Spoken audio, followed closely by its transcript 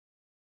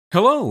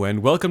Hello,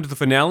 and welcome to the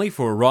finale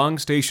for Wrong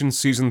Station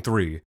Season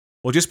 3.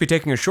 We'll just be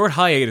taking a short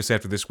hiatus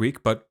after this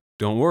week, but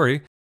don't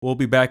worry, we'll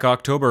be back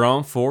October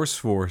en force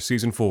for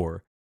Season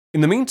 4. In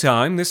the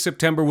meantime, this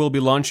September we'll be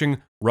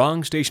launching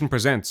Wrong Station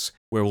Presents,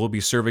 where we'll be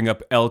serving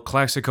up El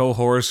Clasico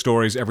horror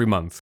stories every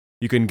month.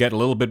 You can get a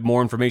little bit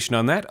more information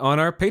on that on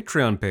our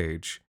Patreon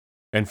page.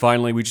 And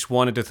finally, we just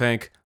wanted to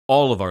thank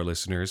all of our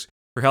listeners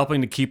for helping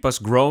to keep us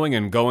growing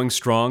and going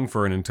strong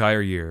for an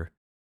entire year.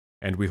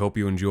 And we hope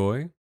you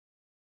enjoy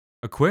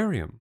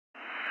Aquarium.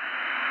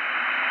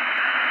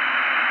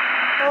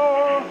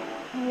 Oh,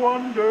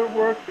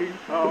 wonder-working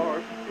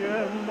power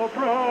in the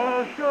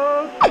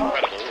precious...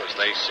 Incredible as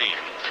they seem,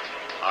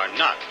 are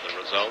not the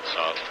results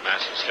of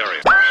mass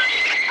hysteria.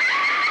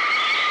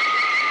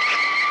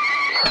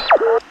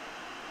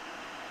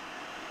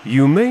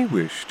 You may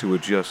wish to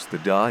adjust the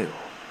dial.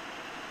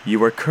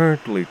 You are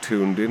currently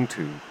tuned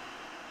into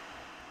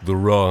The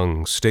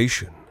Wrong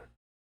Station.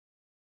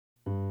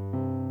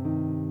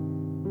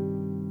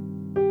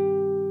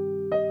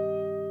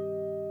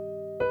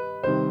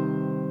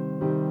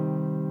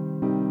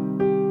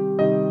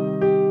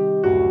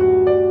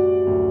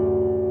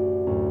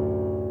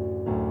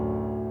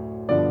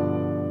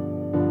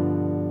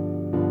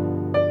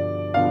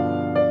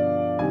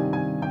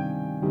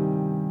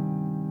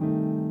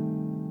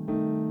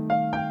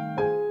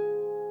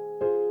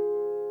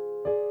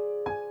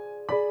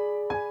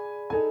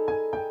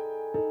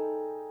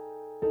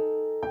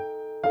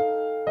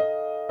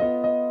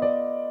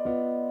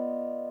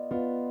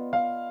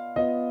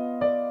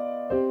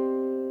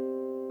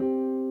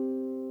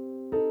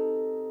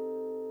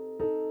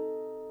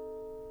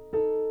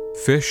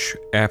 Fish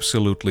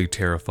absolutely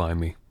terrify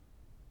me.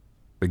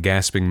 The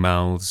gasping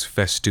mouths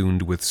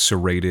festooned with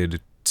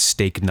serrated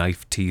steak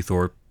knife teeth,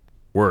 or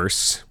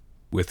worse,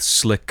 with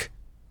slick,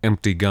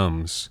 empty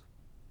gums.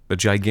 The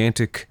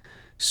gigantic,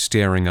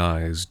 staring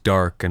eyes,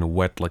 dark and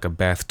wet like a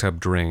bathtub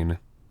drain.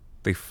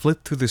 They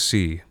flit through the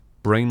sea,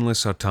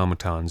 brainless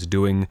automatons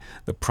doing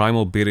the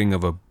primal bidding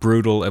of a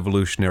brutal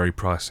evolutionary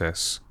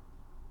process.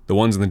 The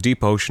ones in the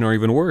deep ocean are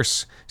even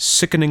worse,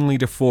 sickeningly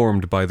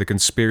deformed by the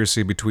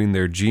conspiracy between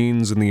their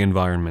genes and the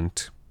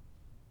environment.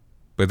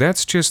 But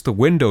that's just the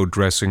window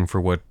dressing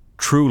for what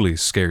truly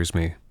scares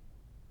me.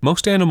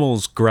 Most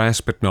animals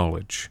grasp at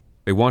knowledge.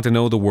 They want to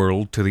know the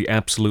world to the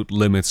absolute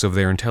limits of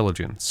their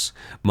intelligence.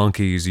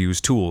 Monkeys use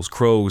tools,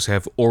 crows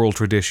have oral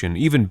tradition,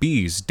 even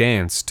bees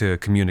dance to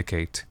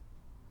communicate.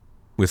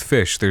 With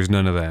fish, there's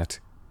none of that.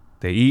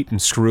 They eat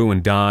and screw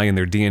and die, and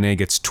their DNA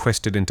gets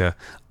twisted into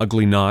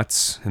ugly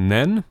knots, and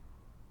then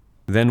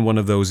one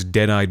of those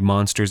dead-eyed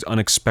monsters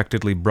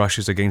unexpectedly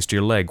brushes against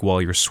your leg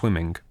while you're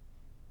swimming.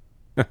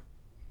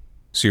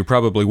 So you're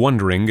probably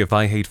wondering, if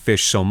I hate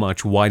fish so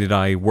much, why did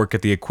I work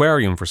at the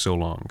aquarium for so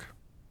long?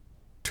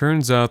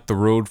 Turns out the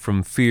road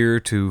from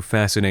fear to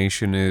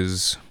fascination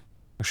is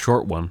a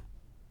short one.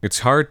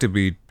 It's hard to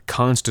be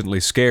constantly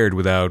scared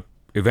without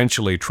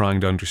eventually trying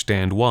to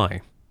understand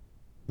why.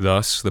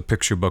 Thus, the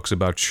picture books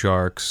about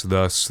sharks,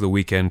 thus the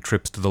weekend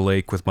trips to the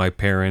lake with my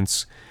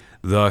parents,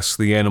 thus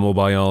the animal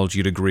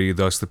biology degree,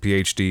 thus the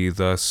PhD,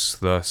 thus.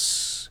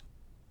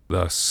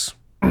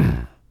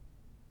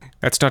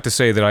 That's not to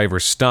say that I ever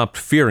stopped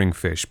fearing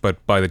fish,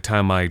 but by the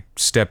time I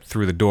stepped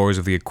through the doors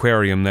of the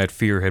aquarium, that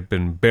fear had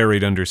been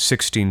buried under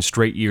 16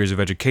 straight years of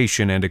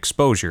education and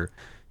exposure.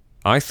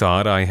 I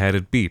thought I had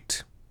it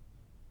beat.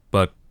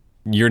 But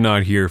you're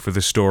not here for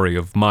the story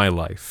of my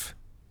life.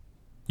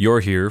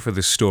 You're here for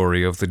the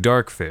story of the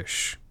dark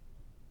fish.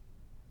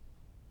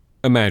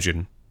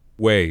 Imagine,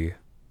 way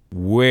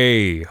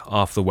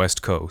off the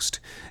west coast,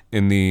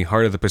 in the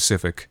heart of the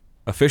Pacific,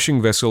 a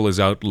fishing vessel is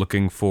out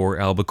looking for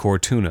albacore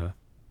tuna.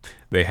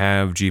 They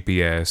have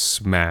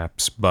GPS,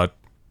 maps, but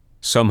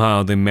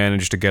somehow they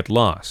manage to get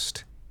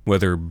lost.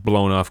 Whether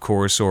blown off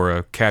course or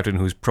a captain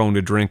who's prone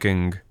to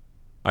drinking,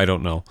 I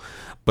don't know.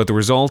 But the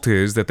result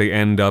is that they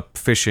end up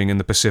fishing in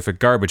the Pacific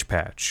garbage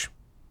patch.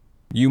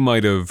 You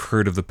might have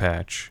heard of the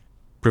patch.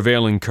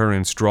 Prevailing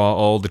currents draw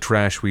all the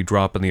trash we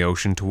drop in the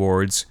ocean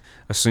towards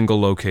a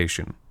single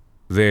location.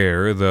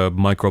 There, the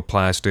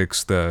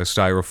microplastics, the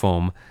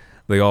styrofoam,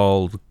 they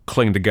all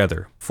cling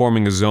together,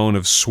 forming a zone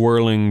of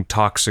swirling,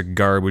 toxic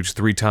garbage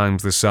 3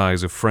 times the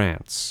size of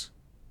France.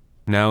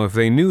 Now, if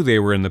they knew they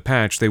were in the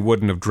patch, they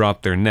wouldn't have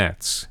dropped their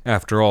nets.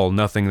 After all,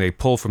 nothing they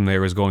pull from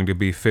there is going to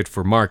be fit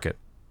for market.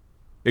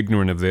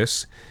 Ignorant of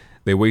this,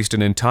 they waste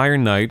an entire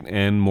night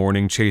and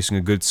morning chasing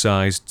a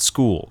good-sized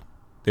school.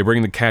 They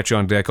bring the catch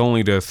on deck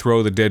only to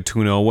throw the dead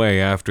tuna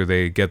away after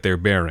they get their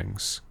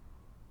bearings.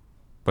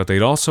 But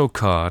they'd also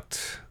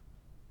caught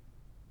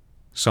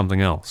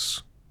something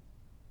else.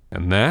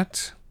 And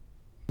that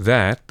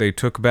they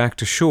took back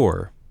to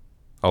shore,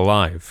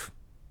 alive.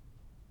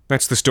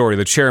 That's the story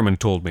the chairman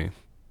told me.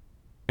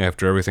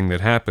 After everything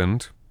that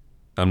happened,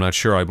 I'm not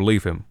sure I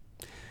believe him.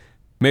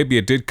 Maybe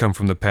it did come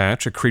from the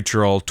patch, a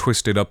creature all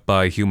twisted up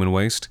by human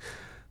waste,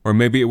 or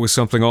maybe it was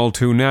something all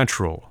too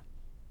natural,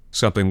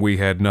 something we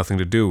had nothing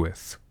to do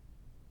with.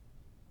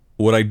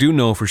 What I do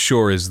know for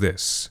sure is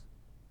this.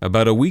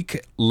 About a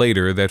week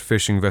later, that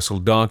fishing vessel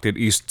docked at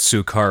East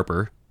Souk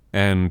Harbor,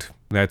 and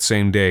that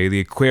same day, the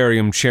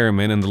aquarium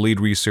chairman and the lead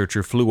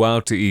researcher flew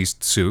out to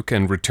East Souk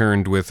and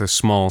returned with a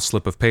small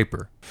slip of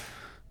paper.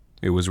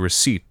 It was a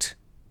receipt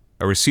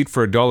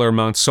for a dollar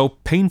amount so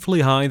painfully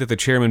high that the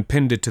chairman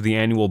pinned it to the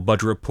annual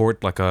budget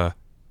report like a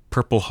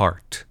Purple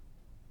Heart.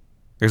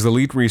 As the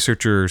lead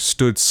researcher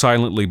stood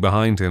silently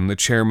behind him, the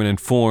chairman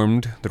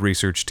informed the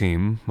research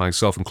team,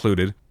 myself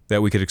included,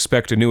 that we could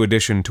expect a new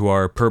addition to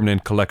our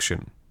permanent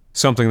collection,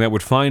 something that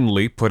would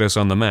finally put us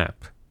on the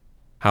map.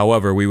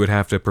 However, we would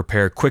have to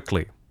prepare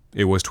quickly.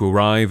 It was to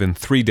arrive in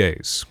 3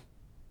 days.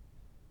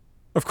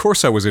 Of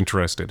course I was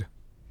interested.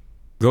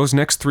 Those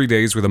next 3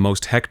 days were the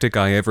most hectic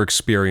I ever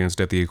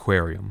experienced at the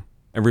aquarium.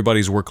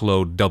 Everybody's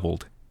workload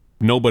doubled.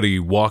 Nobody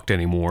walked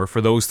anymore.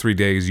 For those 3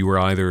 days, you were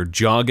either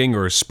jogging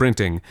or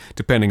sprinting,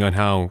 depending on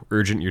how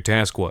urgent your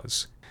task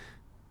was.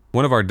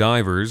 One of our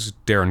divers,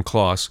 Darren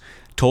Kloss,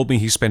 told me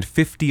he spent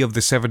 50 of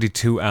the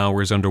 72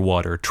 hours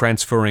underwater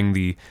transferring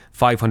the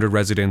 500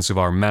 residents of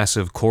our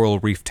massive coral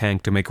reef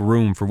tank to make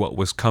room for what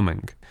was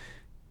coming.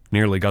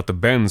 Nearly got the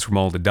bends from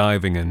all the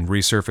diving and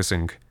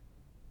resurfacing.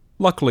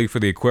 Luckily for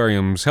the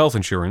aquarium's health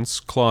insurance,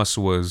 Kloss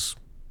was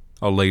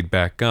a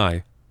laid-back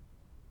guy.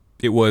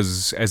 It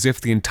was as if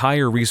the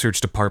entire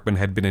research department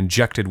had been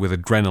injected with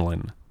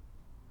adrenaline.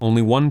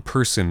 Only one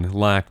person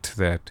lacked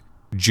that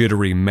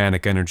jittery,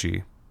 manic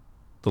energy: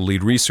 the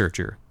lead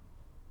researcher.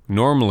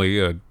 Normally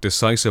a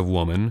decisive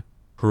woman,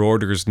 her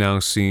orders now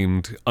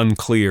seemed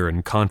unclear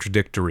and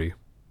contradictory.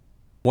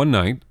 One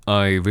night,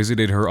 I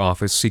visited her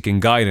office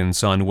seeking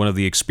guidance on one of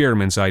the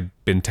experiments I'd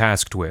been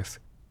tasked with.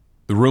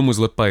 The room was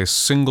lit by a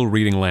single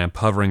reading lamp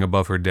hovering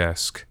above her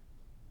desk.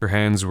 Her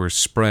hands were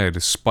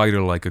spread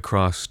spider-like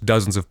across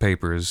dozens of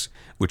papers,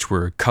 which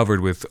were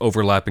covered with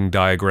overlapping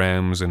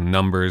diagrams and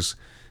numbers,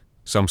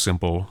 some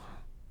simple,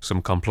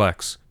 some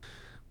complex.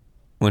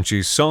 When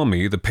she saw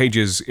me, the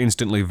pages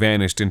instantly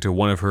vanished into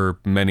one of her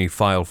many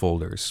file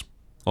folders,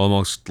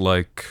 almost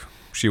like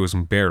she was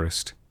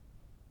embarrassed.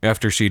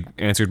 After she'd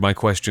answered my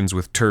questions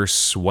with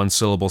terse,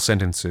 one-syllable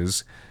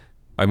sentences,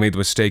 I made the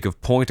mistake of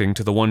pointing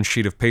to the one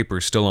sheet of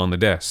paper still on the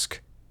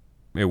desk.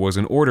 It was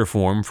an order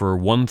form for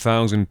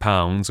 1,000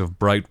 pounds of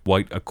bright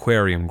white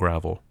aquarium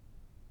gravel.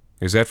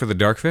 "Is that for the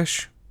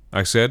darkfish?"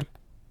 I said,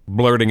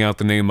 blurting out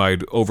the name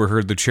I'd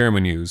overheard the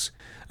chairman use,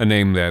 a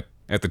name that,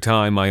 at the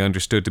time, I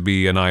understood to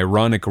be an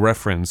ironic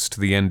reference to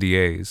the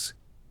NDAs.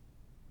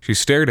 She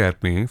stared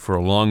at me for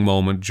a long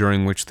moment,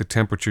 during which the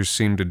temperature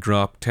seemed to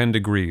drop 10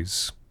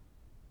 degrees.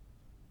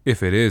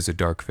 "If it is a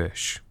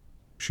darkfish,"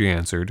 she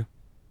answered.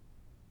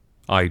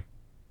 I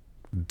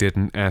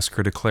didn't ask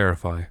her to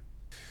clarify.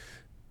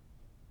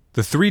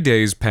 The 3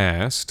 days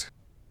passed,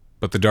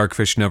 but the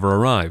darkfish never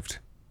arrived.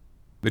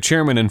 The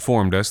chairman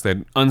informed us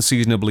that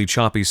unseasonably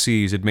choppy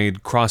seas had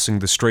made crossing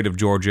the Strait of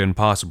Georgia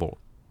impossible.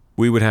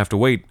 We would have to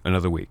wait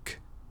another week.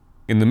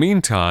 In the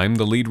meantime,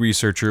 the lead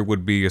researcher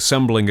would be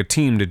assembling a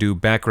team to do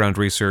background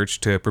research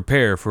to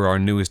prepare for our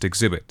newest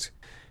exhibit.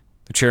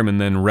 The chairman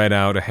then read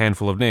out a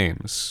handful of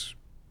names,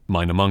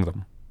 mine among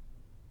them.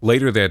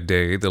 Later that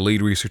day, the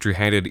lead researcher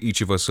handed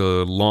each of us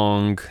a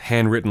long,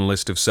 handwritten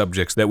list of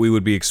subjects that we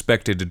would be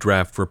expected to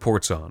draft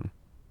reports on.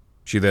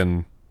 She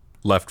then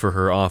left for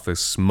her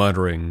office,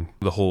 muttering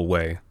the whole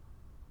way.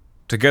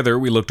 Together,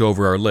 we looked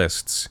over our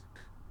lists.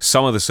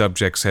 Some of the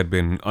subjects had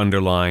been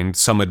underlined,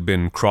 some had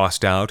been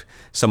crossed out,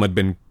 some had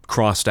been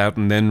crossed out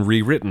and then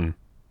rewritten.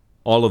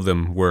 All of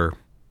them were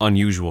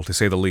unusual, to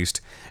say the least,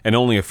 and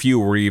only a few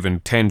were even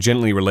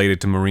tangentially related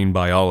to marine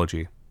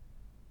biology.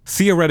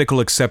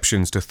 Theoretical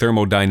exceptions to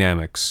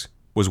thermodynamics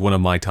was one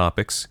of my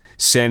topics,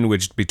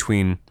 sandwiched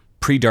between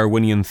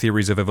pre-Darwinian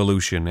theories of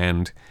evolution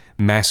and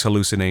mass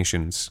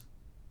hallucinations.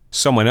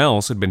 Someone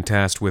else had been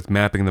tasked with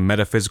mapping the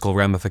metaphysical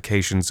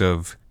ramifications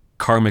of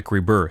karmic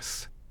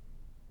rebirth.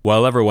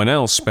 While everyone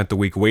else spent the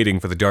week waiting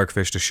for the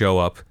darkfish to show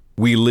up,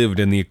 we lived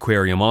in the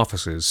aquarium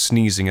offices,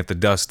 sneezing at the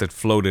dust that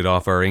floated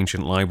off our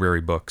ancient library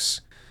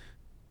books.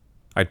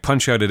 I'd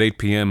punch out at 8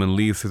 p.m. and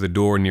leave through the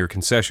door near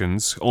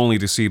concessions, only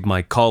to see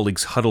my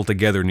colleagues huddle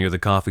together near the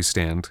coffee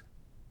stand.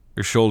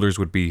 Their shoulders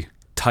would be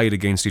tight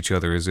against each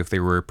other as if they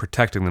were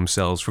protecting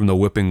themselves from the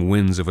whipping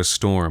winds of a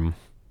storm.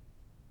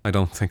 I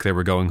don't think they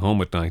were going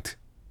home at night.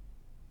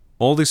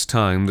 All this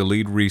time, the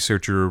lead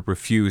researcher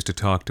refused to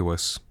talk to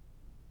us.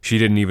 She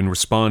didn't even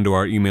respond to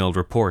our emailed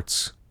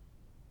reports.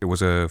 It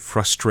was a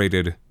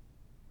frustrated,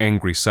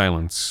 angry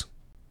silence.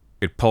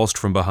 It pulsed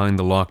from behind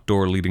the locked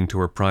door leading to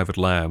her private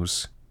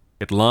labs.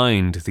 It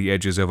lined the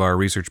edges of our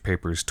research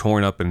papers,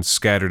 torn up and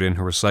scattered in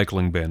her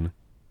recycling bin.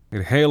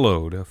 It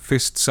haloed a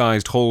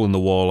fist-sized hole in the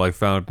wall I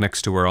found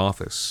next to her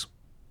office.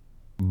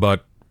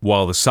 But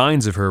while the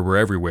signs of her were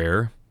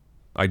everywhere,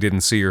 I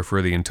didn't see her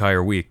for the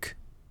entire week.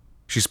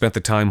 She spent the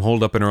time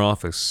holed up in her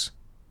office.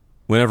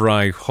 Whenever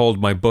I hauled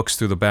my books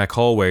through the back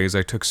hallways,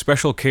 I took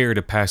special care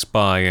to pass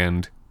by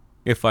and,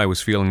 if I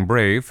was feeling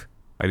brave,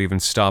 I'd even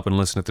stop and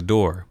listen at the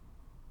door.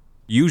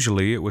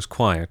 Usually it was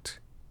quiet,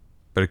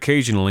 but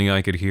occasionally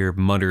I could hear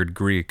muttered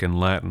Greek and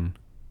Latin,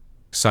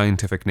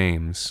 scientific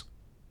names.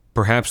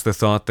 Perhaps the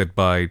thought that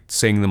by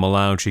saying them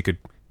aloud she could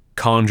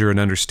conjure an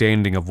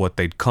understanding of what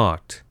they'd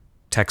caught.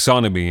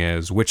 Taxonomy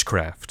as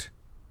witchcraft.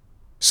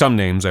 Some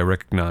names I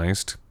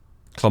recognized.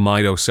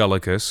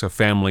 Chlamydocelicus, a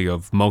family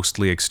of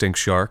mostly extinct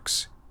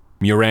sharks.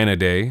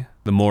 Muranidae,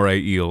 the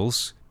moray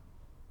eels.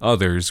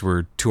 Others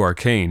were too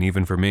arcane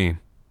even for me.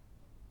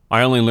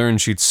 I only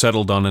learned she'd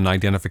settled on an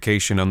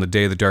identification on the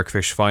day the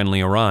darkfish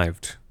finally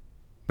arrived.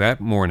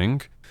 That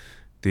morning,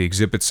 the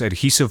exhibit's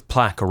adhesive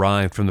plaque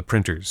arrived from the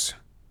printers.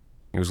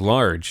 It was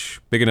large,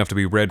 big enough to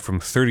be read from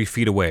 30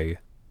 feet away.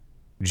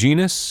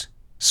 Genus,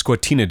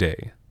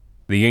 Squatinidae,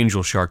 the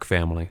angel shark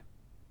family.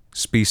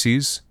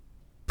 Species,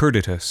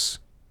 Perditus,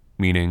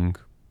 meaning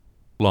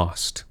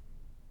lost.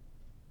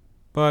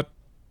 But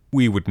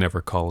we would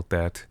never call it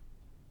that.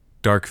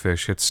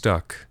 Darkfish had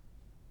stuck.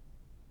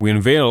 We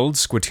unveiled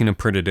Squatina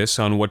perditus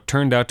on what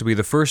turned out to be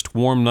the first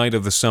warm night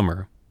of the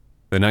summer.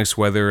 The nice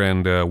weather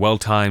and a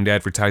well-timed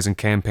advertising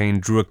campaign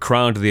drew a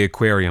crowd to the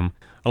aquarium,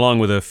 along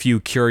with a few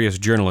curious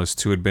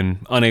journalists who had been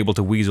unable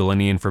to weasel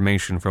any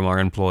information from our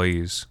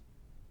employees.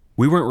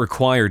 We weren't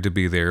required to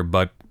be there,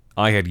 but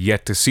I had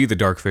yet to see the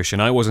darkfish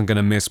and I wasn't going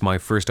to miss my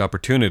first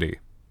opportunity.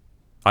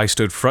 I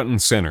stood front and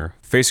center,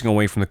 facing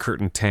away from the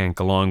curtained tank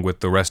along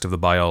with the rest of the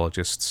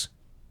biologists.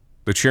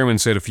 The chairman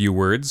said a few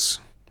words,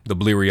 the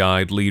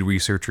bleary-eyed lead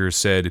researcher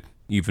said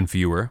even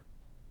fewer,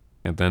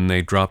 and then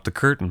they dropped the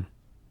curtain.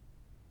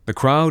 The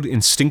crowd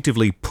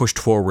instinctively pushed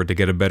forward to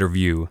get a better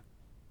view.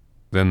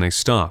 Then they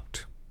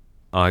stopped,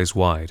 eyes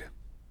wide.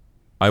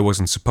 I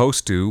wasn't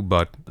supposed to,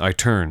 but I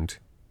turned,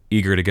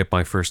 eager to get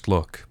my first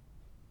look.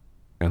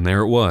 And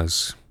there it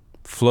was,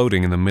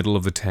 floating in the middle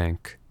of the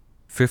tank,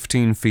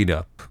 15 feet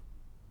up.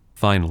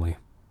 Finally,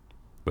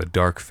 the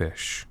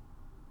darkfish.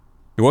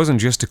 It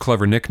wasn't just a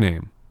clever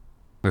nickname.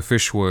 The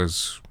fish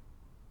was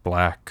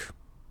black.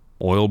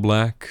 Oil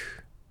black?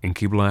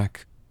 Inky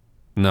black?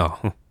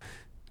 No,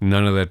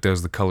 none of that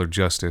does the color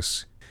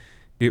justice.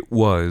 It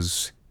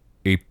was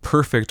a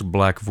perfect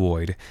black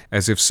void,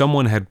 as if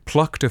someone had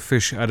plucked a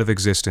fish out of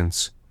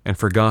existence and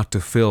forgot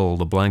to fill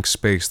the blank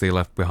space they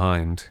left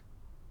behind.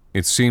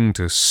 It seemed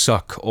to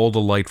suck all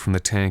the light from the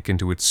tank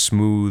into its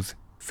smooth,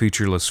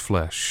 featureless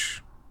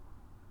flesh.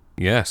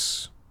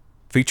 Yes,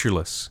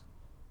 featureless.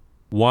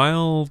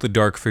 While the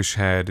darkfish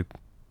had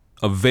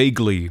a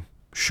vaguely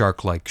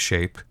shark-like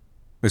shape,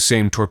 the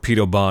same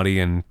torpedo body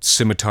and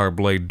scimitar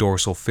blade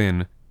dorsal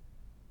fin,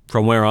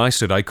 from where I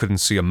stood I couldn't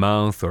see a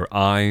mouth or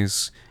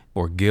eyes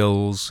or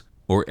gills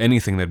or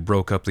anything that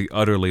broke up the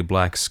utterly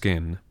black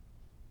skin.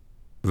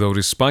 Though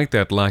despite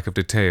that lack of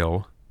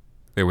detail,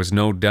 there was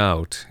no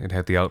doubt it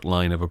had the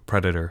outline of a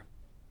predator.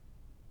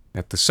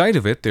 At the sight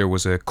of it, there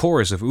was a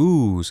chorus of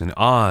oohs and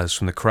ahs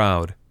from the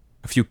crowd.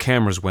 A few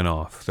cameras went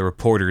off. The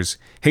reporters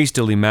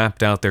hastily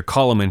mapped out their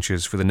column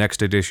inches for the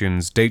next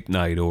edition's Date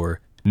Night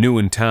or New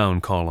in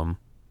Town column.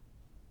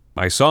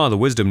 I saw the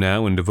wisdom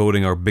now in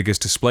devoting our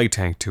biggest display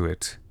tank to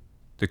it.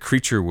 The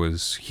creature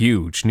was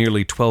huge,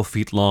 nearly 12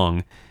 feet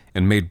long,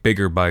 and made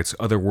bigger by its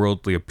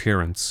otherworldly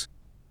appearance.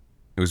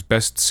 It was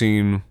best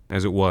seen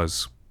as it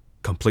was,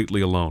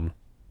 completely alone.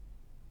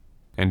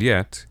 And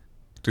yet,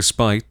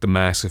 despite the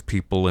mass of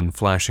people and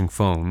flashing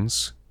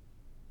phones,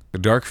 the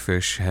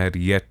darkfish had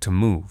yet to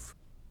move.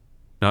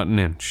 Not an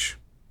inch.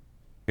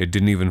 It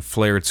didn't even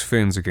flare its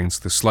fins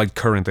against the slight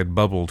current that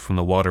bubbled from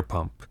the water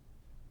pump.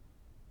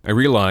 I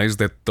realized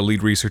that the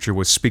lead researcher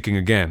was speaking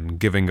again,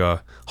 giving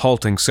a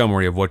halting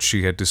summary of what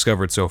she had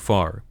discovered so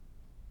far.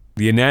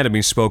 The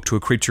anatomy spoke to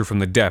a creature from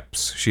the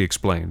depths, she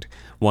explained,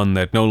 one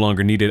that no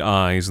longer needed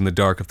eyes in the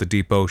dark of the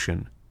deep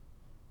ocean.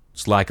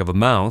 Its lack of a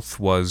mouth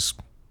was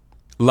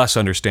less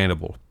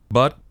understandable,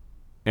 but,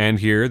 and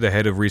here the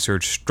head of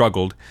research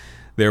struggled,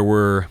 there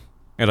were,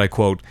 and I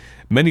quote,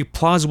 many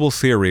plausible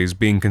theories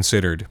being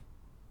considered.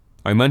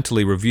 I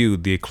mentally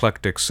reviewed the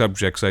eclectic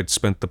subjects I'd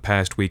spent the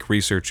past week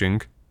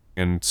researching,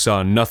 and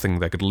saw nothing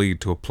that could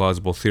lead to a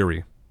plausible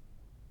theory.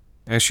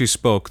 As she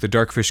spoke, the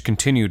darkfish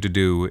continued to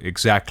do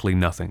exactly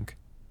nothing.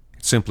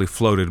 It simply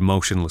floated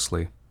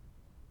motionlessly.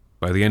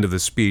 By the end of the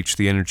speech,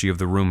 the energy of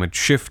the room had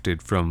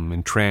shifted from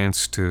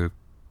entranced to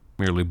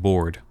merely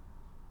bored.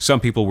 Some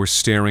people were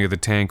staring at the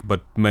tank,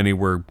 but many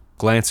were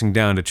glancing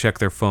down to check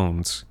their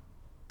phones.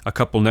 A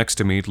couple next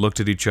to me looked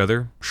at each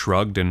other,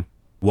 shrugged, and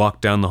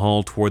walked down the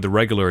hall toward the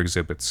regular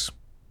exhibits.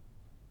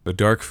 The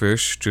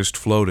darkfish just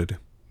floated,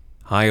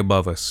 high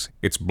above us,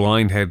 its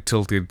blind head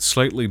tilted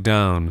slightly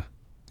down,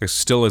 as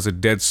still as a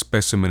dead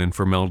specimen in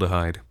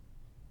formaldehyde.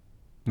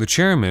 The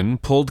chairman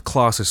pulled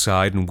Klaus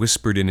aside and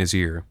whispered in his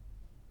ear.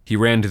 He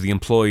ran to the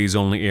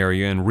employees-only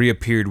area and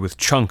reappeared with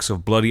chunks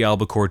of bloody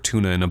albacore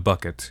tuna in a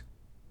bucket.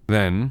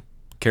 Then,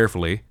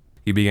 carefully,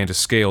 he began to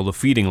scale the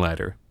feeding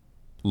ladder.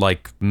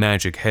 Like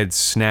magic, heads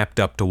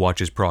snapped up to watch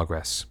his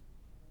progress.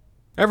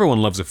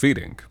 Everyone loves a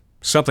feeding.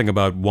 Something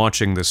about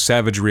watching the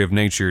savagery of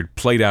nature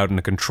played out in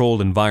a controlled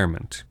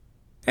environment.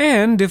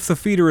 And if the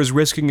feeder is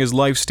risking his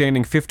life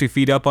standing 50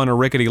 feet up on a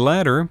rickety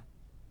ladder,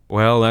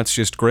 well, that's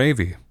just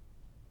gravy.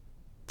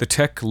 The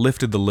tech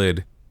lifted the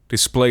lid,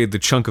 displayed the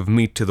chunk of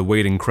meat to the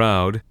waiting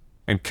crowd,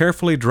 and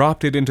carefully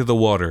dropped it into the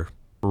water,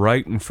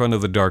 right in front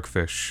of the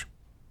darkfish.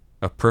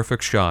 A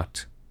perfect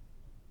shot.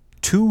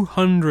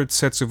 200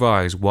 sets of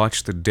eyes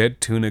watched the dead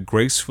tuna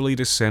gracefully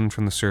descend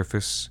from the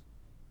surface,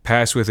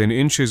 pass within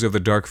inches of the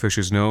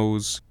darkfish's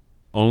nose,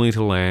 only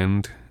to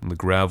land in the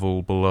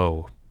gravel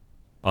below,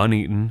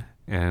 uneaten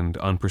and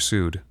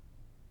unpursued.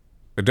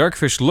 The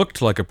darkfish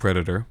looked like a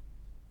predator,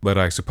 but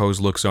I suppose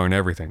looks aren't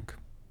everything.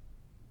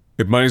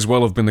 It might as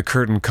well have been the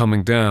curtain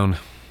coming down.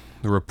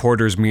 The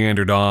reporters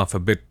meandered off, a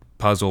bit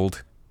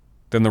puzzled.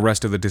 Then the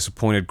rest of the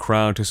disappointed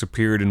crowd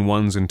disappeared in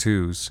ones and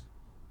twos.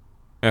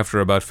 After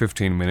about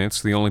 15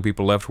 minutes, the only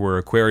people left were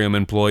aquarium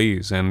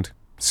employees, and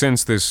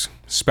since this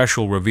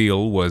special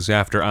reveal was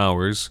after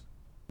hours,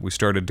 we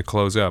started to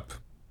close up.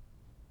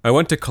 I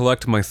went to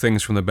collect my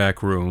things from the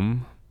back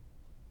room,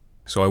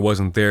 so I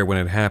wasn't there when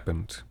it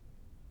happened,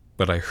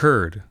 but I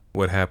heard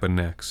what happened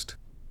next.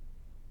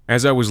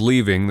 As I was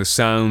leaving, the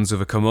sounds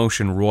of a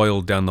commotion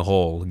roiled down the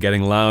hall,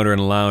 getting louder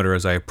and louder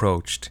as I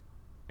approached.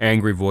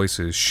 Angry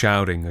voices,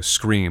 shouting, a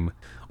scream,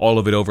 all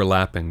of it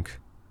overlapping.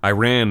 I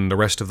ran the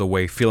rest of the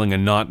way, feeling a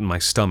knot in my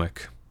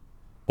stomach.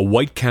 A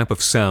white cap of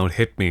sound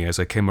hit me as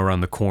I came around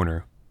the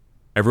corner.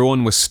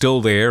 Everyone was still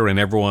there, and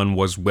everyone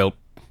was, well,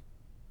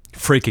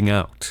 freaking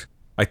out.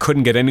 I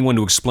couldn't get anyone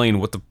to explain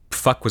what the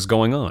fuck was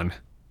going on.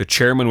 The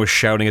chairman was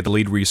shouting at the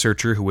lead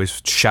researcher, who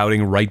was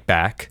shouting right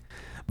back,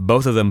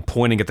 both of them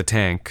pointing at the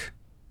tank,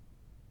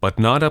 but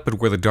not up at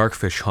where the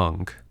darkfish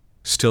hung,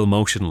 still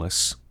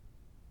motionless.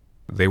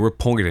 They were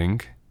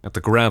pointing at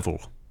the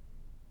gravel,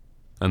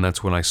 and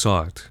that's when I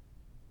saw it.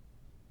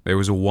 There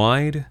was a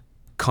wide,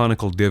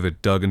 conical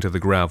divot dug into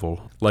the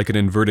gravel, like an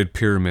inverted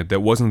pyramid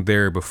that wasn't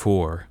there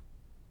before.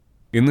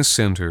 In the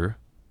center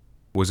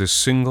was a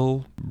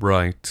single,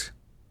 bright,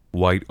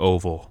 white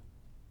oval.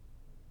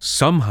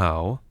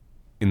 Somehow,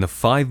 in the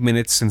 5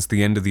 minutes since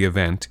the end of the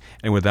event,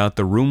 and without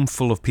the room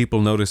full of people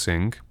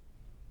noticing,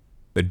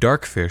 the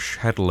darkfish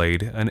had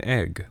laid an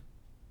egg.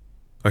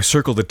 I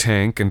circled the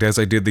tank, and as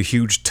I did, the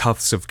huge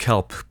tufts of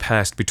kelp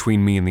passed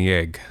between me and the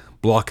egg,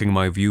 blocking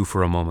my view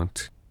for a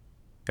moment.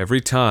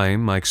 Every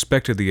time, I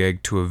expected the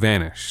egg to have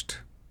vanished.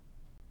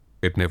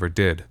 It never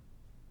did.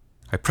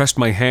 I pressed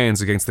my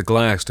hands against the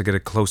glass to get a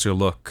closer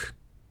look.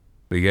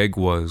 The egg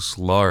was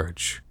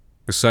large,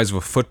 the size of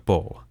a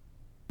football,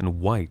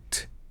 and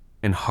white,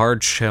 and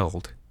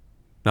hard-shelled,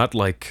 not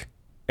like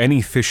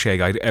any fish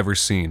egg I'd ever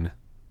seen.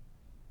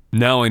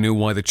 Now I knew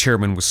why the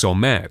chairman was so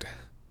mad.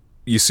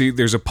 You see,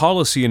 there's a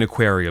policy in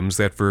aquariums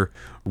that for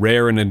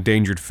rare and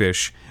endangered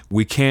fish,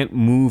 we can't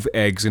move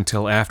eggs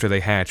until after they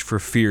hatch for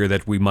fear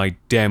that we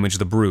might damage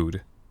the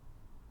brood.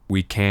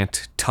 We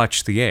can't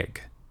touch the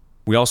egg.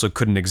 We also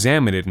couldn't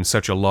examine it in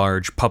such a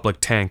large public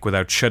tank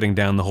without shutting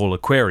down the whole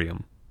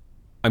aquarium.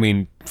 I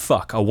mean,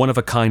 fuck, a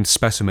one-of-a-kind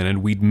specimen,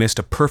 and we'd missed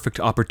a perfect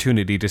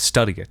opportunity to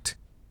study it.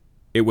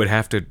 It would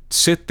have to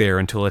sit there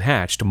until it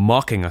hatched,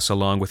 mocking us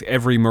along with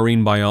every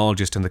marine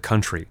biologist in the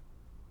country.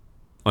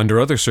 Under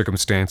other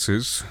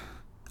circumstances,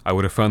 I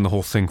would have found the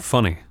whole thing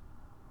funny.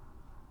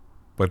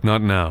 But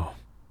not now.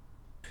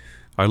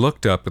 I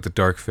looked up at the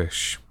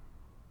darkfish,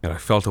 and I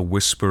felt a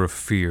whisper of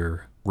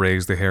fear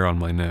raise the hair on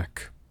my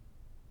neck.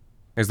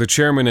 As the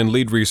chairman and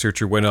lead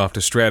researcher went off to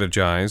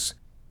strategize,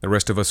 the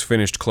rest of us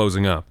finished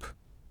closing up.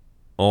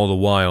 All the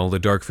while, the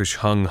darkfish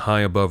hung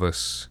high above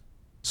us,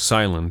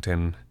 silent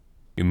and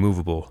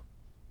immovable,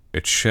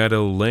 its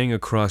shadow laying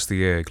across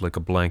the egg like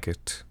a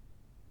blanket.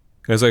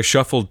 As I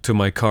shuffled to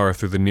my car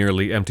through the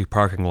nearly empty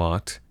parking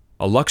lot,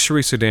 a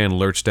luxury sedan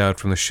lurched out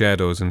from the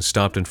shadows and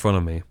stopped in front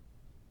of me.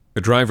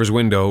 The driver's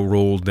window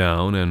rolled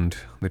down, and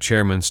the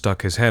chairman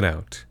stuck his head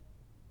out.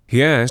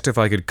 He asked if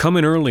I could come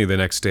in early the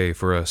next day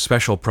for a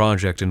special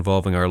project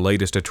involving our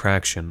latest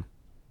attraction.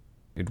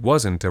 It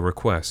wasn't a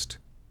request.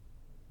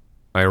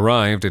 I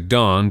arrived at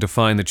dawn to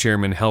find the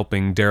chairman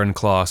helping Darren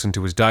Kloss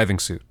into his diving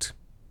suit.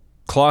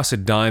 Kloss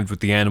had dived with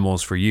the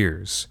animals for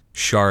years.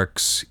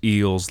 Sharks,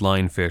 eels,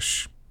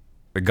 lionfish.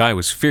 The guy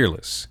was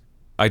fearless.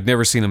 I'd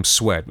never seen him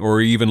sweat or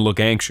even look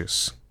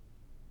anxious.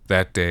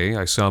 That day,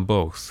 I saw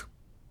both.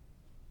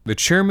 The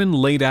chairman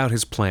laid out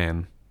his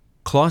plan.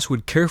 Kloss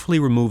would carefully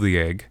remove the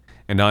egg,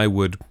 and I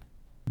would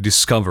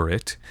discover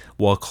it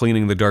while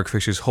cleaning the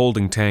darkfish's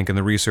holding tank in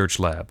the research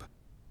lab.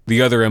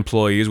 The other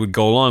employees would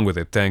go along with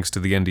it thanks to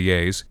the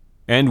NDAs,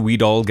 and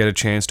we'd all get a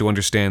chance to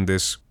understand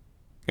this,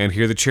 and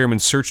here the chairman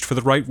searched for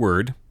the right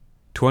word,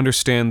 to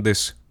understand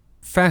this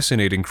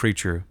fascinating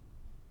creature.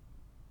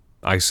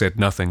 I said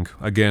nothing.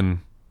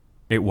 Again,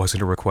 it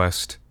wasn't a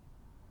request.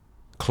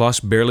 Kloss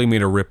barely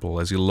made a ripple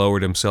as he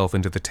lowered himself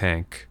into the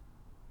tank.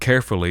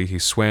 Carefully, he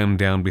swam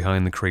down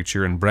behind the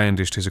creature and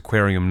brandished his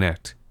aquarium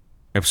net,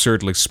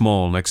 absurdly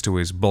small next to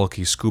his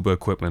bulky scuba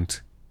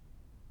equipment.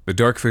 The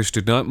darkfish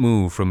did not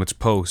move from its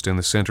post in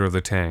the center of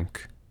the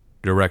tank,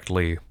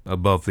 directly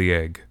above the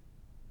egg.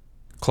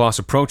 Kloss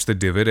approached the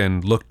divot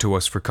and looked to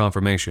us for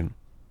confirmation.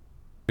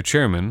 The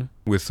chairman,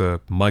 with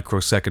a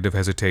microsecond of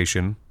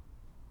hesitation,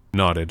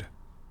 nodded.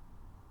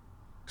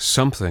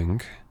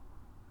 Something,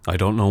 I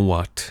don't know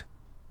what,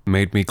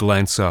 made me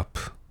glance up.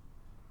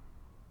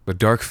 The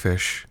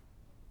darkfish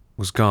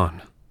was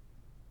gone.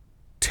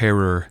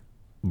 terror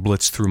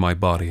blitzed through my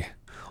body.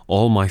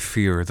 All my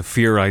fear, the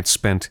fear I'd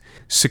spent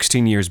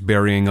 16 years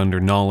burying under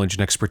knowledge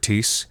and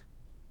expertise,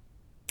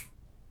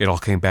 it all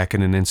came back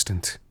in an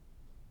instant.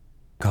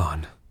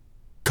 Gone.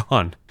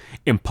 Gone.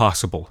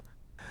 Impossible.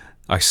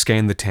 I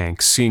scanned the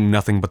tank, seeing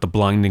nothing but the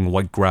blinding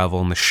white gravel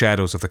and the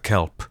shadows of the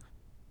kelp.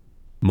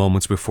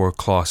 Moments before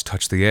Klaus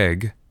touched the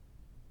egg,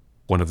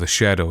 one of the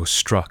shadows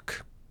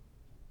struck.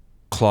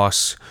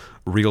 Klaus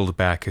reeled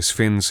back, his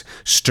fins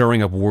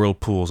stirring up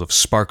whirlpools of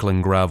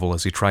sparkling gravel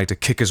as he tried to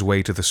kick his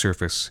way to the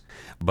surface.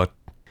 But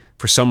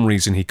for some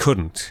reason he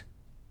couldn't.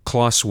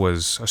 Klaus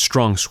was a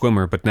strong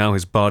swimmer, but now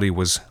his body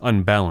was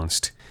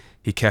unbalanced.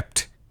 He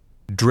kept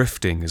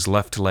drifting, his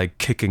left leg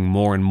kicking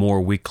more and more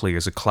weakly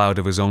as a cloud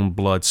of his own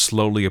blood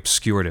slowly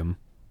obscured him.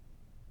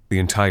 The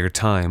entire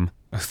time,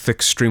 a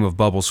thick stream of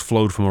bubbles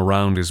flowed from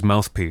around his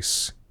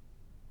mouthpiece.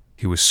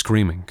 He was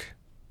screaming.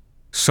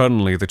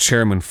 Suddenly, the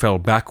chairman fell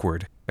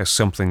backward as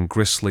something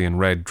gristly and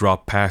red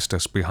dropped past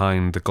us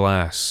behind the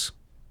glass.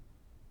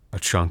 A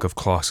chunk of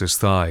Klaus's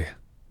thigh.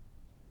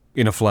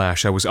 In a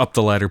flash, I was up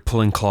the ladder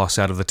pulling Klaus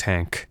out of the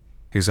tank.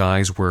 His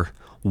eyes were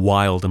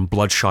wild and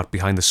bloodshot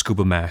behind the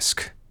scuba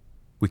mask.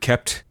 We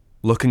kept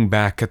looking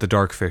back at the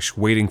darkfish,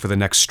 waiting for the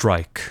next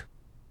strike.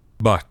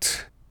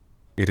 But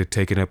it had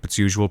taken up its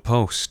usual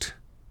post,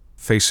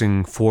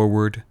 facing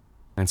forward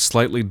and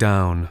slightly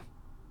down,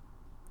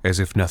 as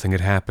if nothing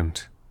had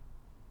happened.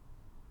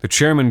 The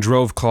chairman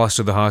drove Klaus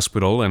to the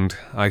hospital, and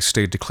I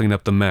stayed to clean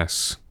up the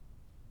mess.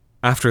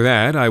 After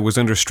that, I was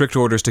under strict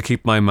orders to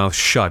keep my mouth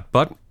shut,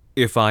 but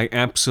if I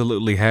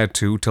absolutely had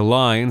to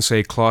lie and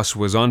say Klaus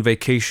was on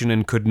vacation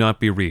and could not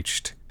be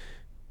reached.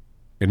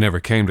 It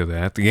never came to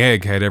that. The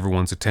egg had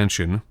everyone's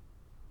attention.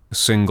 A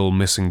single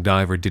missing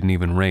diver didn't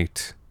even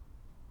rate.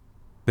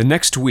 The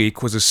next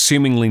week was a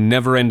seemingly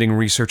never-ending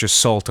research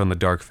assault on the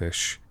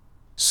darkfish.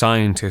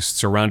 Scientists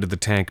surrounded the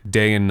tank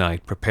day and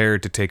night,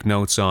 prepared to take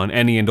notes on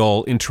any and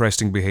all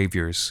interesting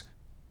behaviors.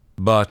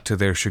 But, to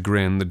their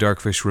chagrin, the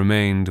darkfish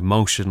remained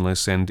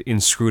motionless and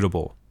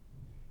inscrutable.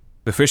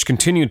 The fish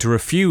continued to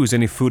refuse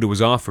any food it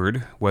was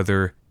offered,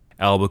 whether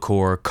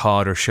albacore,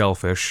 cod, or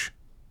shellfish.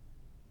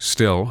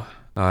 Still,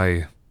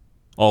 I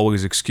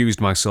always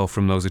excused myself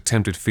from those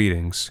attempted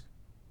feedings,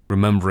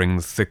 remembering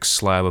the thick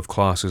slab of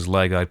Klaus's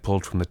leg I'd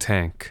pulled from the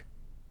tank,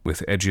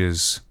 with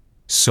edges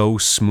so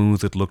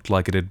smooth it looked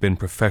like it had been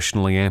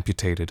professionally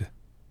amputated.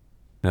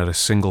 Not a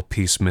single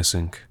piece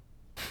missing.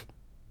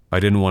 I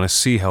didn't want to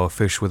see how a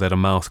fish without a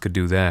mouth could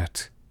do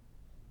that.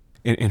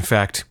 In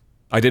fact,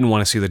 I didn't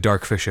want to see the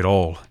darkfish at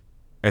all.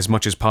 As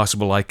much as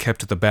possible, I kept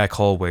to the back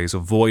hallways,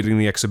 avoiding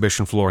the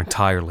exhibition floor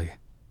entirely.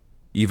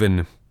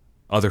 Even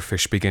other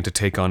fish began to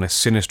take on a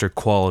sinister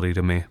quality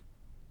to me.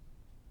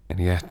 And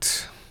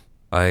yet,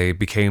 I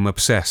became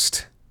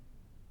obsessed.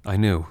 I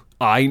knew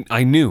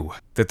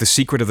that the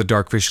secret of the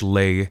darkfish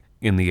lay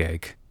in the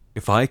egg.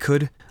 If I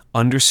could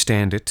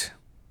understand it,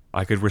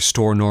 I could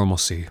restore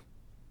normalcy.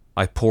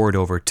 I pored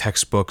over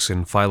textbooks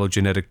and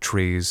phylogenetic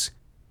trees.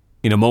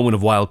 In a moment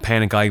of wild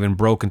panic, I even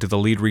broke into the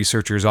lead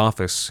researcher's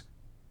office.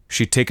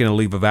 She'd taken a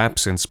leave of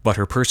absence, but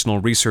her personal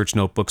research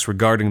notebooks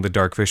regarding the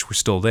darkfish were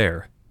still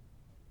there.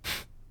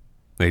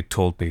 They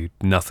told me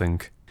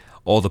nothing.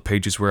 All the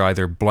pages were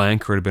either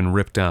blank or had been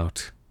ripped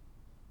out.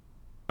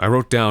 I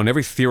wrote down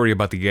every theory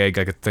about the egg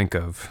I could think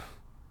of.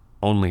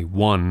 Only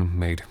one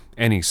made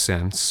any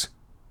sense.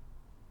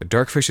 The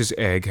darkfish's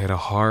egg had a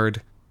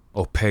hard,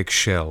 opaque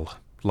shell,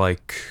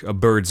 like a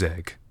bird's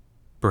egg.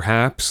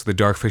 Perhaps the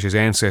darkfish's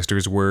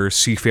ancestors were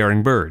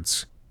seafaring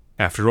birds.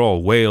 After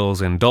all,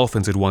 whales and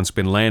dolphins had once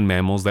been land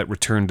mammals that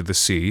returned to the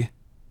sea.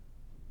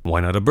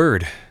 Why not a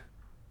bird?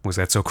 Was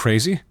that so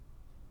crazy?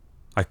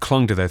 I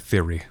clung to that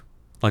theory,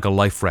 like a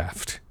life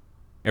raft.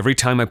 Every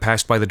time I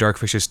passed by the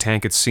darkfish's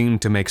tank, it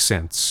seemed to make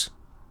sense.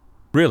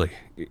 Really,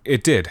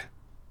 it did.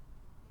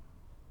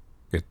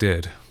 It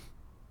did.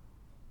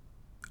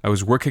 I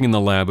was working in the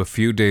lab a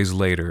few days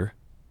later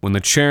when the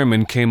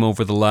chairman came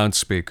over the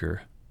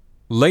loudspeaker.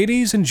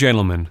 "Ladies and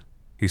gentlemen,"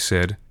 he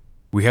said,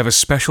 "we have a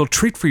special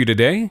treat for you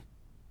today.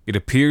 It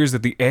appears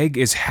that the egg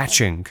is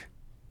hatching."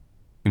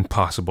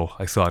 Impossible,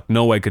 I thought.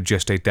 No egg could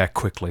gestate that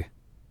quickly.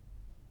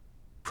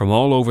 From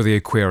all over the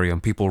aquarium,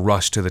 people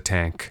rushed to the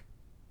tank.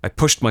 I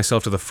pushed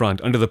myself to the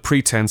front under the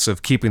pretense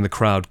of keeping the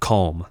crowd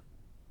calm.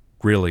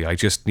 Really, I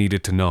just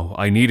needed to know.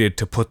 I needed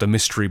to put the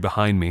mystery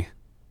behind me.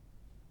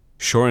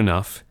 Sure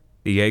enough,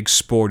 the egg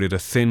sported a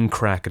thin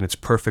crack in its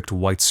perfect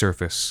white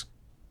surface.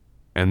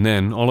 And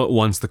then, all at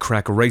once, the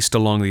crack raced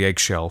along the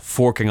eggshell,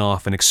 forking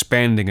off and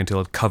expanding until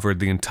it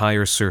covered the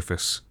entire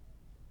surface.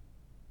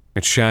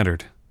 It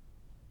shattered.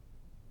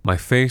 My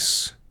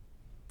face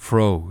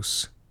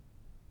froze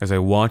as I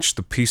watched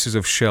the pieces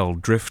of shell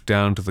drift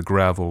down to the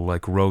gravel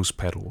like rose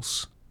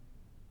petals.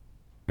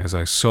 As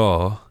I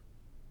saw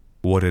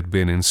what had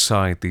been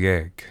inside the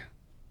egg.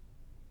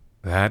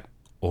 That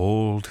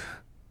old,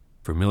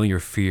 familiar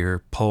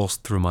fear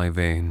pulsed through my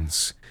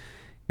veins,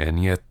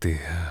 and yet the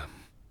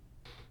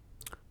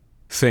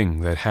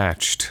thing that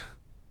hatched,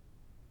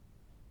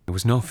 it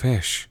was no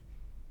fish.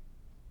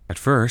 At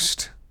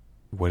first,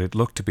 What it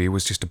looked to be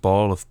was just a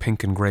ball of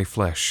pink and gray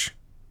flesh.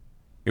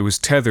 It was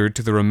tethered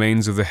to the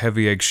remains of the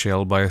heavy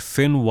eggshell by a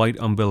thin white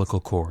umbilical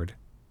cord,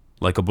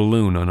 like a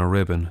balloon on a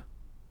ribbon.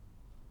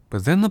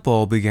 But then the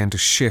ball began to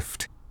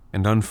shift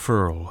and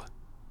unfurl,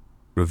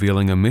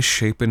 revealing a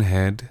misshapen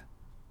head,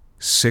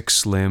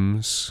 6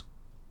 limbs,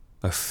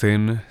 a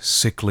thin,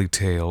 sickly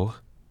tail.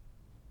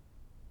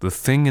 The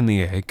thing in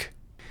the egg,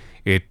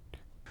 it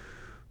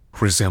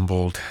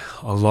resembled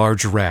a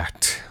large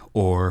rat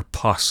or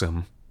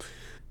possum,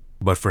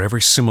 but for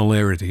every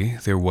similarity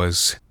there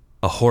was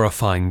a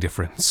horrifying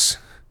difference.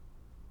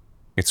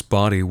 Its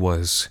body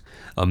was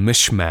a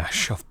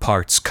mishmash of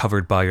parts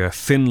covered by a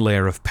thin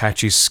layer of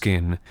patchy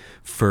skin,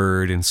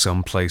 furred in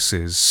some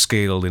places,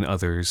 scaled in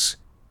others.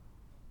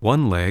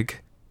 One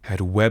leg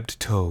had webbed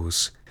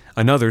toes,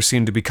 another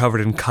seemed to be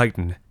covered in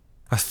chitin,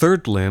 a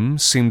third limb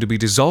seemed to be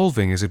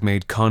dissolving as it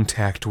made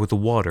contact with the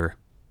water.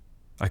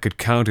 I could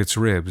count its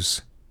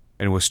ribs,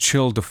 and was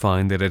chilled to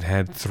find that it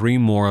had 3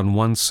 more on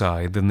one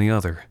side than the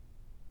other.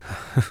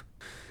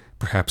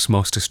 Perhaps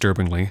most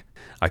disturbingly,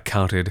 I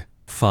counted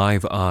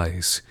 5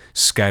 eyes,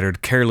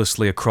 scattered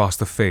carelessly across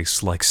the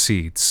face like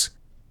seeds.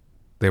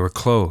 They were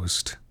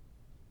closed,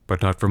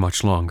 but not for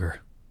much longer.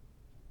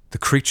 The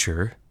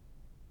creature,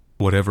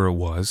 whatever it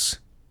was,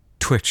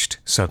 twitched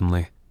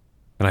suddenly,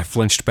 and I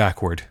flinched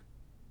backward.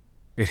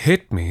 It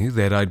hit me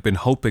that I'd been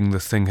hoping the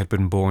thing had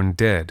been born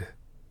dead.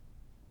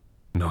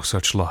 No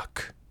such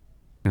luck.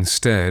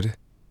 Instead,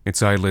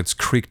 its eyelids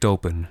creaked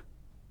open,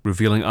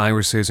 revealing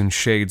irises and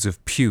shades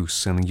of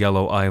puce and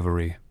yellow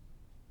ivory.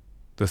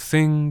 The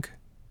thing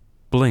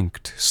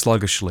blinked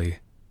sluggishly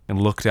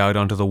and looked out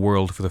onto the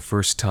world for the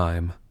first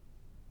time.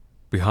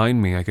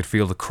 Behind me, I could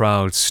feel the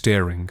crowd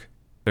staring,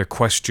 their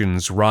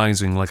questions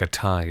rising like a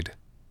tide.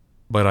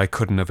 But I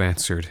couldn't have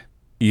answered,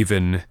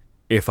 even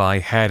if I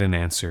had an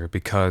answer,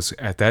 because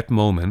at that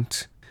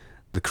moment,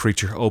 the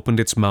creature opened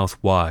its mouth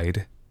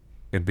wide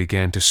and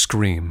began to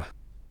scream.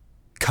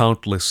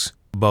 Countless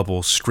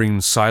bubbles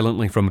streamed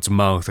silently from its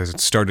mouth as it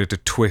started to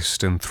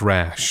twist and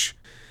thrash.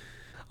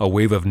 A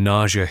wave of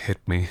nausea hit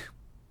me.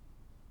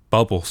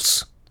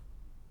 Bubbles.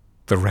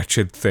 The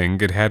wretched thing,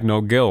 it had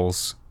no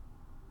gills.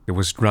 It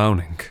was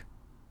drowning.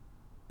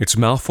 Its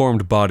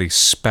malformed body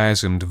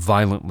spasmed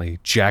violently,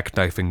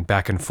 jackknifing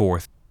back and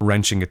forth,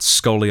 wrenching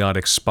its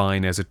scoliotic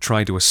spine as it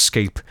tried to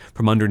escape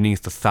from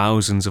underneath the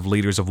thousands of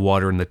liters of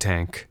water in the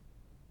tank.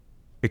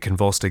 It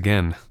convulsed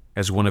again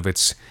as one of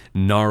its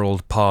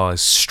gnarled paws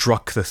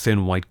struck the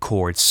thin white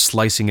cord,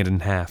 slicing it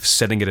in half,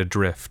 setting it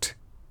adrift.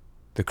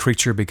 The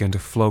creature began to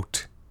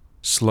float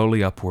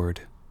slowly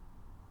upward.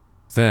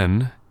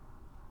 Then,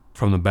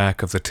 from the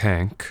back of the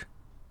tank,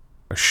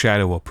 a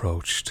shadow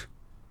approached.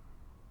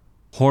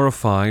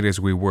 Horrified as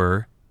we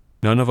were,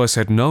 none of us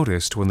had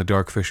noticed when the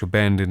darkfish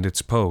abandoned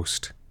its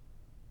post.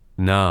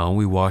 Now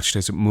we watched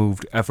as it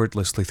moved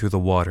effortlessly through the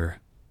water.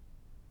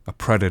 A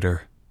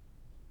predator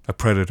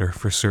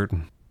for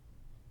certain.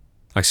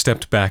 I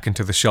stepped back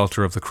into the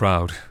shelter of the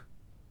crowd.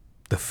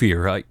 The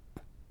fear,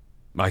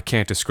 I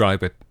can't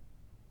describe it.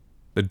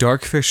 The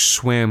darkfish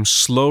swam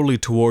slowly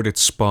toward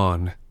its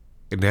spawn,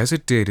 and as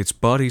it did, its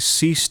body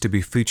ceased to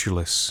be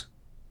featureless.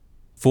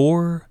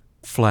 4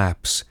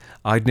 flaps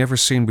I'd never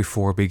seen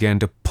before began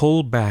to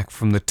pull back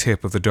from the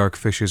tip of the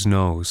darkfish's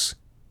nose.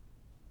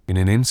 In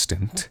an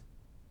instant,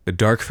 the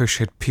darkfish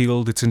had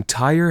peeled its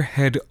entire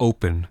head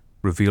open,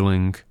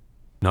 revealing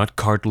not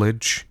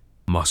cartilage,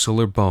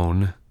 muscle, or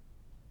bone,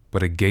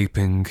 but a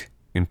gaping,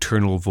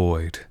 internal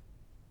void,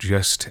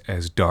 just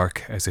as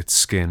dark as its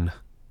skin.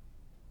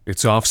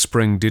 Its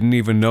offspring didn't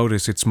even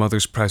notice its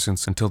mother's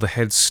presence until the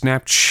head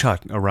snapped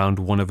shut around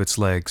one of its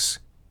legs.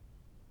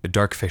 The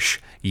darkfish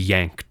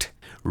yanked,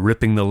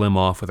 ripping the limb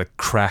off with a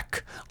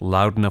crack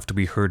loud enough to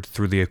be heard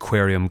through the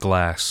aquarium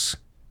glass.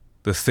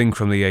 The thing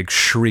from the egg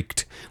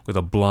shrieked with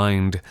a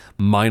blind,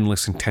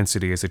 mindless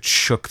intensity as it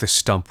shook the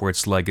stump where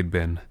its leg had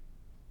been.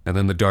 And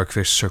then the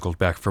darkfish circled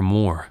back for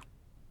more.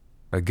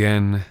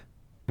 Again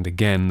and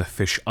again the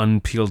fish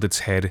unpeeled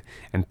its head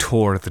and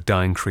tore at the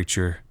dying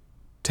creature,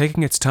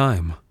 taking its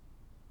time.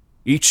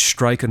 Each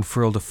strike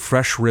unfurled a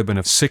fresh ribbon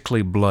of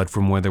sickly blood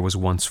from where there was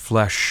once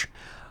flesh,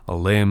 a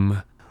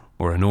limb,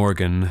 or an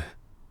organ.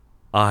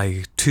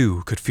 I,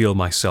 too, could feel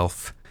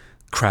myself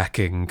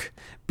cracking,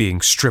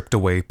 being stripped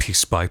away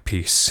piece by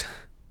piece.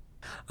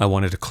 I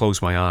wanted to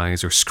close my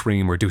eyes or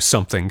scream or do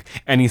something,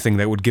 anything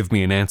that would give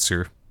me an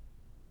answer.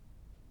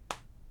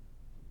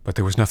 But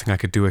there was nothing I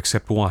could do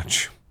except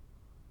watch.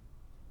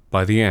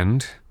 By the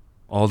end,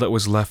 all that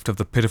was left of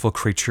the pitiful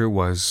creature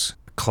was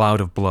a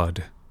cloud of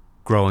blood,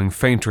 growing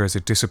fainter as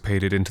it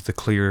dissipated into the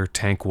clear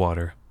tank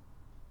water.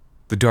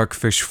 The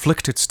darkfish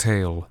flicked its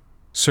tail,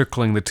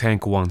 circling the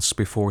tank once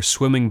before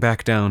swimming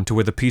back down to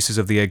where the pieces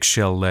of the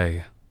eggshell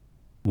lay.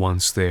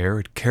 Once there,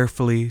 it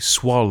carefully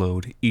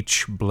swallowed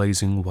each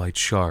blazing white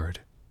shard.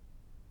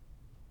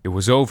 It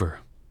was over,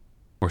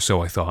 or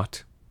so I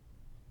thought.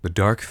 The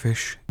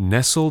darkfish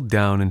nestled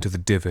down into the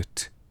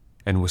divot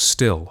and was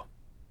still.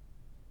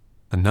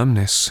 A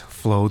numbness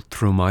flowed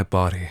through my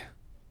body.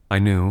 I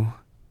knew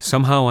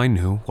Somehow I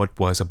knew what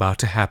was about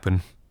to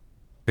happen.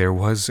 There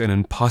was an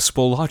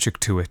impossible logic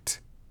to it.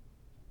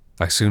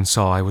 I soon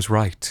saw I was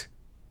right.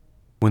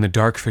 When the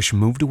darkfish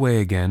moved away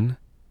again,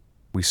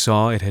 we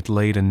saw it had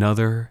laid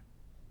another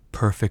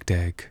perfect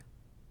egg,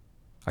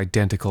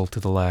 identical to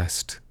the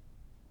last.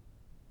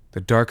 The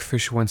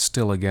darkfish went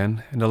still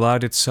again and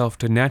allowed itself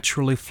to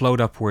naturally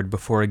float upward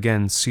before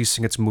again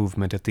ceasing its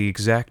movement at the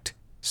exact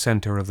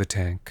center of the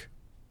tank.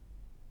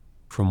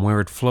 From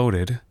where it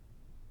floated,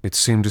 it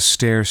seemed to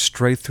stare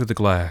straight through the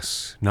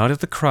glass, not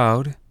at the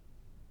crowd,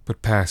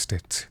 but past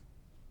it,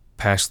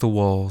 past the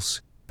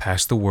walls,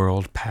 past the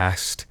world,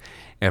 past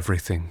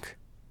everything.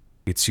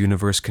 Its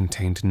universe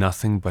contained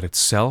nothing but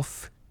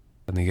itself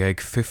and the egg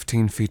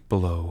 15 feet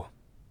below,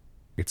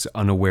 its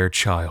unaware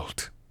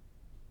child.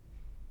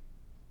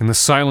 In the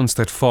silence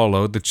that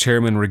followed, the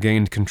chairman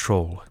regained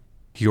control.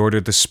 He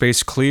ordered the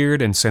space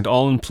cleared and sent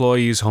all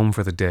employees home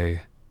for the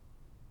day.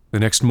 The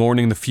next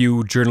morning, the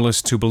few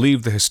journalists who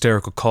believed the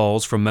hysterical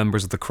calls from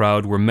members of the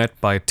crowd were met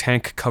by a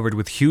tank covered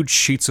with huge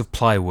sheets of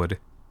plywood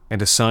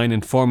and a sign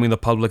informing the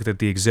public that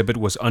the exhibit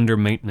was under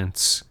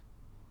maintenance.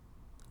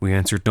 We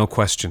answered no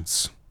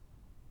questions.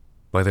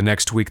 By the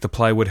next week, the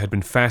plywood had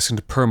been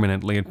fastened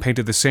permanently and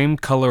painted the same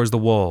color as the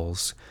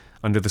walls,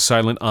 under the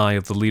silent eye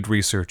of the lead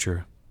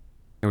researcher.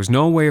 There was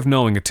no way of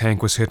knowing a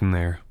tank was hidden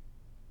there.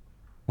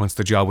 Once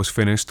the job was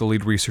finished, the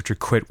lead researcher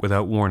quit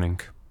without warning.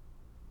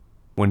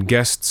 When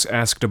guests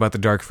asked about the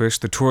darkfish,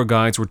 the tour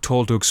guides were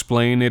told to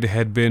explain it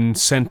had been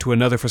sent to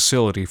another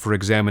facility for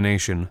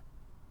examination.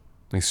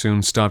 They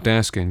soon stopped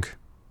asking.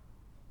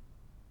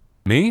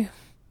 Me?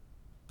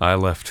 I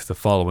left the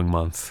following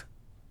month.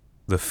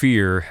 The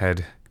fear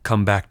had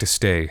come back to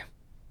stay,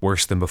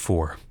 worse than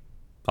before.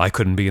 I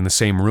couldn't be in the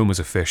same room as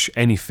a fish,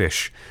 any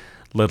fish,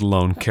 let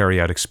alone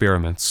carry out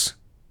experiments.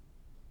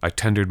 I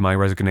tendered my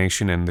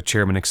resignation and the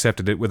chairman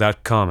accepted it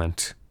without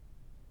comment.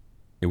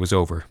 It was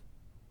over.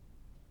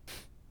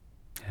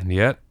 And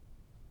yet,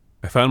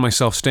 I found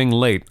myself staying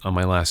late on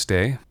my last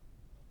day.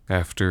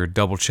 After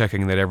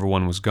double-checking that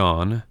everyone was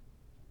gone,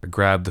 I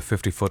grabbed the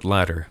 50-foot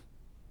ladder.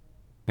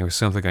 There was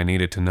something I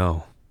needed to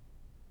know.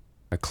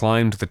 I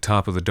climbed to the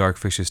top of the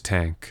darkfish's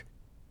tank,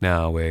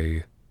 now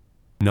a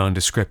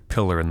nondescript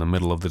pillar in the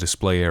middle of the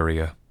display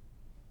area.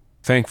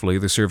 Thankfully,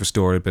 the service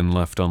door had been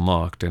left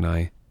unlocked, and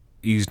I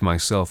eased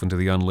myself into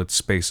the unlit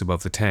space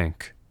above the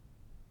tank.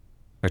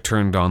 I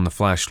turned on the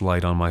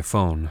flashlight on my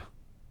phone.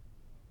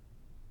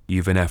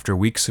 Even after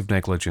weeks of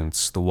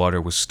negligence, the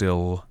water was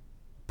still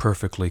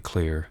perfectly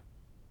clear.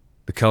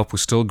 The kelp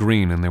was still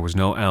green and there was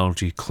no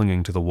algae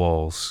clinging to the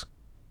walls.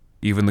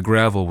 Even the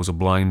gravel was a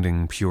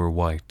blinding pure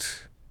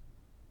white.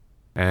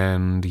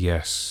 And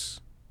yes,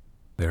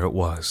 there it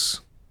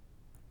was,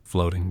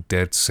 floating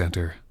dead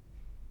center.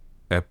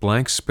 That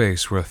blank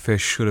space where a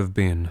fish should have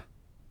been.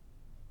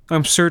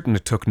 I'm certain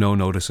it took no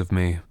notice of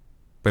me,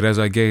 but as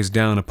I gazed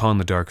down upon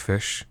the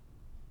darkfish,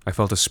 I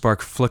felt a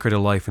spark flicker to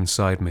life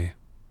inside me,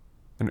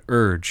 an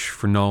urge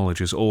for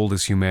knowledge as old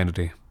as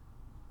humanity.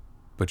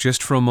 But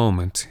just for a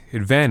moment,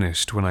 it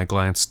vanished when I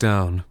glanced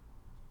down,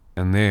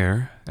 and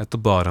there, at the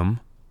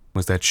bottom,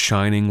 was that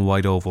shining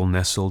white oval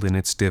nestled in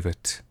its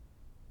divot.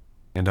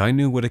 And I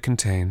knew what it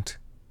contained.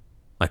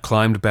 I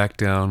climbed back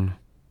down,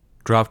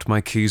 dropped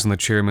my keys on the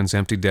chairman's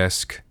empty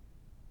desk,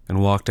 and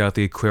walked out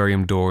the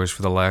aquarium doors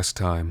for the last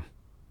time.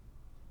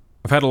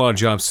 I've had a lot of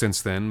jobs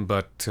since then,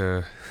 but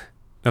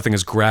nothing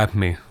has grabbed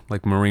me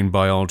like marine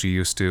biology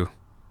used to.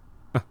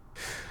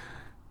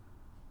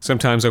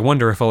 Sometimes I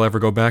wonder if I'll ever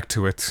go back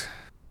to it.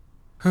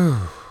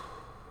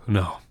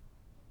 No.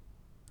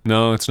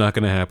 No, it's not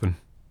going to happen.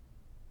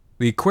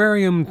 The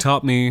aquarium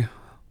taught me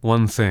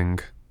one thing.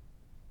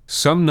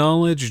 Some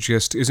knowledge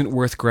just isn't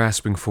worth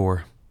grasping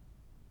for.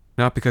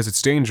 Not because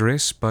it's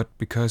dangerous, but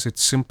because it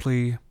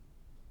simply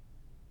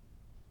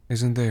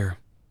isn't there.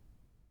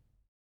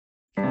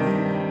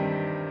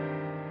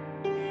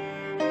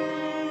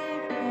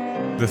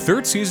 The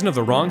third season of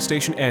The Wrong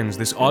Station ends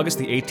this August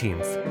the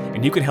 18th,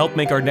 and you can help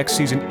make our next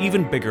season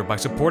even bigger by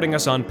supporting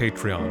us on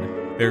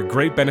Patreon. There are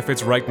great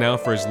benefits right now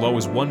for as low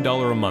as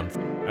 $1 a month,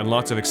 and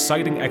lots of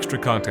exciting extra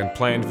content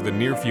planned for the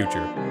near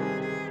future.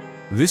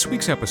 This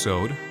week's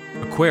episode,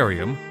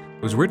 Aquarium,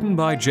 was written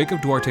by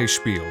Jacob Duarte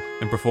Spiel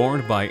and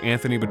performed by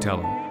Anthony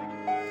Botello.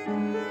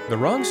 The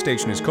Wrong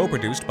Station is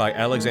co-produced by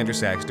Alexander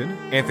Saxton,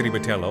 Anthony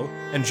Botello,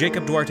 and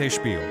Jacob Duarte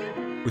Spiel,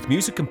 with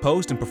music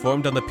composed and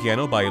performed on the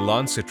piano by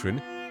Ilan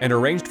Citrin, and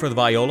arranged for the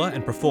viola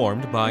and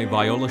performed by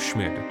Viola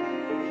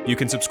Schmid. You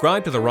can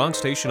subscribe to The Wrong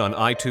Station on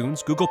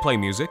iTunes, Google Play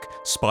Music,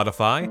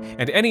 Spotify,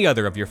 and any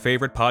other of your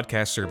favorite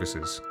podcast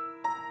services.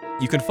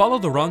 You can follow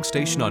The Wrong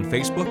Station on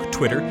Facebook,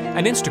 Twitter,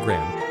 and Instagram,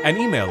 and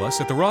email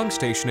us at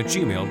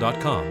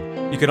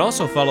thewrongstation@gmail.com. You can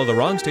also follow The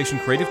Wrong Station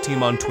creative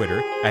team on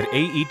Twitter at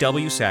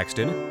AEW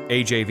Saxton,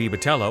 AJV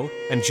Botello,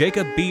 and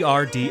Jacob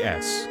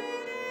BRDS.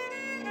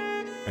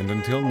 And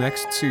until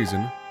next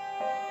season,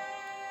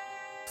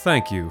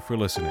 thank you for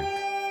listening.